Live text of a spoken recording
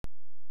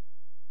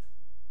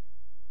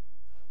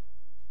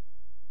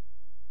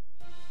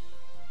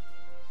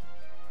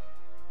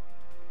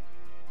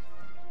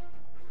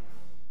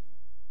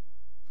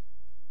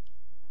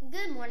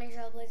morning,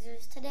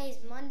 Trailblazers. Today is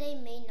Monday,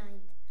 May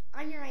 9th.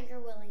 I'm your anchor,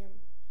 William.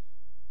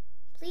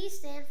 Please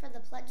stand for the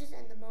pledges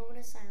and the moment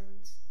of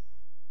silence.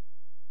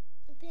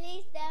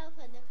 Please stand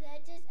for the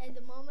pledges and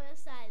the moment of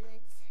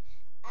silence.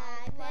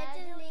 I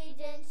pledge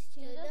allegiance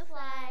to the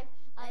flag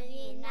of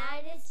the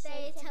United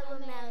States of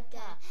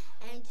America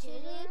and to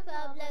the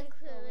republic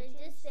for which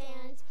it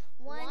stands,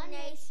 one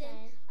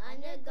nation,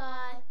 under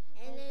God,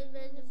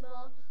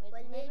 indivisible,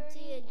 with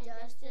liberty and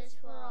justice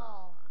for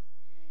all.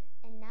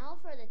 And now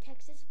for the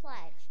Texas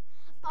pledge.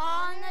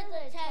 Honor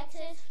the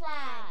Texas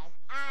flag.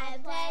 I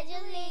pledge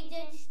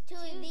allegiance to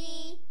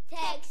thee,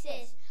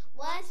 Texas,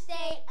 one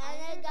state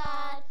under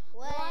God,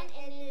 one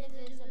and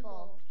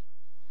indivisible.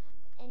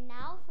 And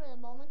now for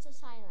the moments of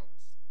silence.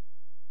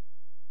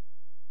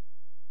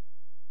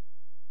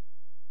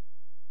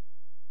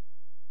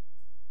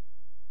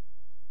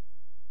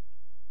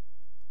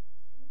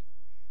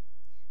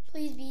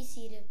 Please be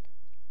seated.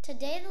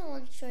 Today the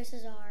lunch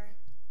choices are: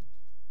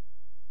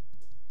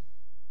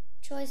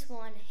 Choice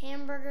 1,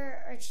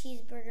 hamburger or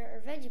cheeseburger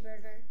or veggie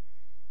burger.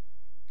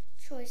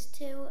 Choice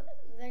 2,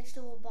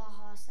 vegetable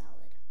Baja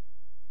salad.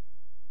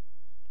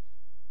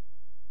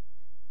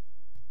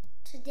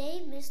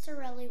 Today, Ms.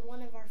 Torelli,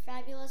 one of our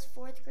fabulous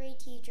 4th grade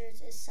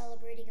teachers, is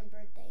celebrating a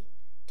birthday.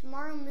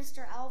 Tomorrow,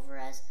 Mr.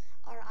 Alvarez,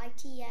 our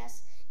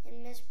ITS,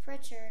 and Ms.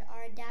 Pritchard,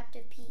 our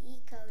adaptive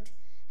PE coach,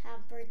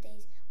 have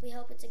birthdays. We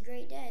hope it's a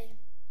great day.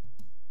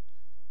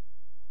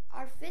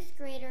 Our 5th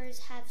graders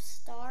have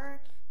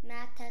STAR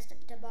math test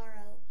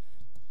tomorrow,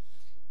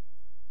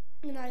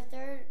 and our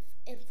 3rd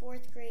and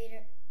 4th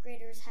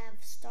graders have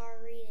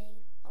STAR reading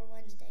on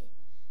Wednesday.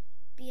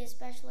 Be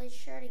especially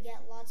sure to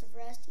get lots of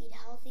rest, eat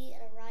healthy,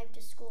 and arrive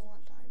to school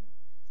on time.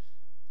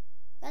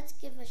 Let's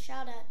give a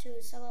shout out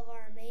to some of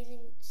our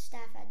amazing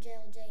staff at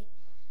JLJ.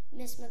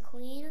 Miss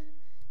McQueen,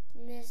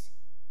 Miss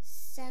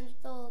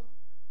Senthil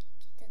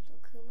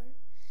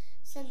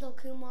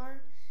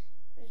Kumar,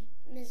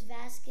 Ms.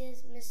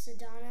 Vasquez, Ms.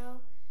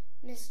 Sedano,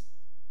 Ms.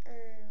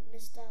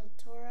 Del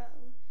Toro,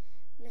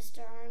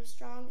 Mr.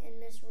 Armstrong, and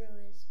Ms.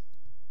 Ruiz.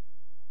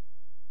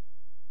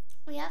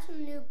 We have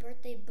some new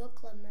birthday book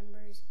club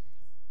members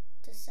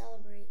to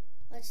celebrate.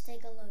 Let's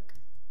take a look.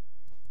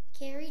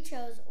 Carrie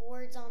chose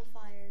Words on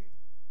Fire.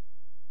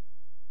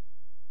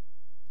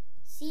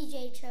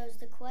 CJ chose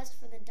The Quest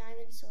for the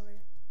Diamond Sword.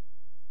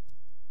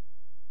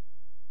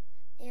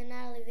 And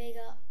Natalie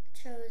Vega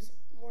chose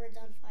Words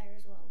on Fire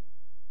as well.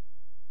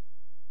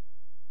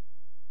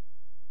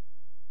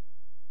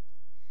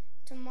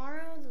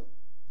 Tomorrow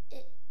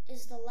it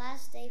is the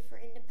last day for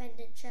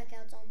independent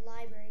checkouts on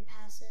library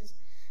passes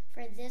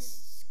for this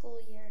school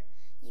year.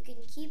 You can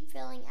keep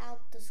filling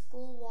out the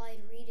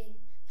school-wide reading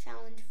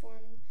challenge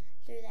form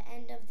through the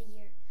end of the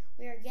year.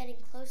 We are getting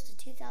close to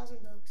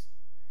 2,000 books.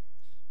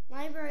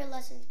 Library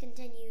lessons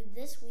continue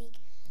this week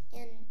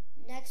and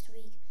next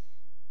week.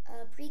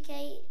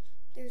 Pre-K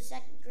through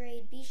 2nd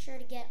grade, be sure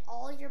to get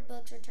all your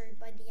books returned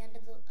by the end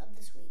of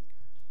this week.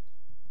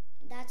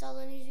 That's all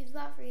the news we've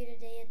got for you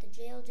today at the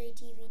JLJ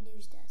TV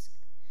News Desk.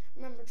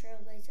 Remember,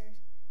 Trailblazers,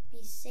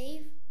 be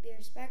safe, be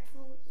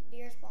respectful,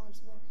 be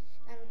responsible,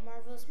 and have a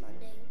marvelous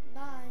Monday.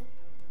 Bye.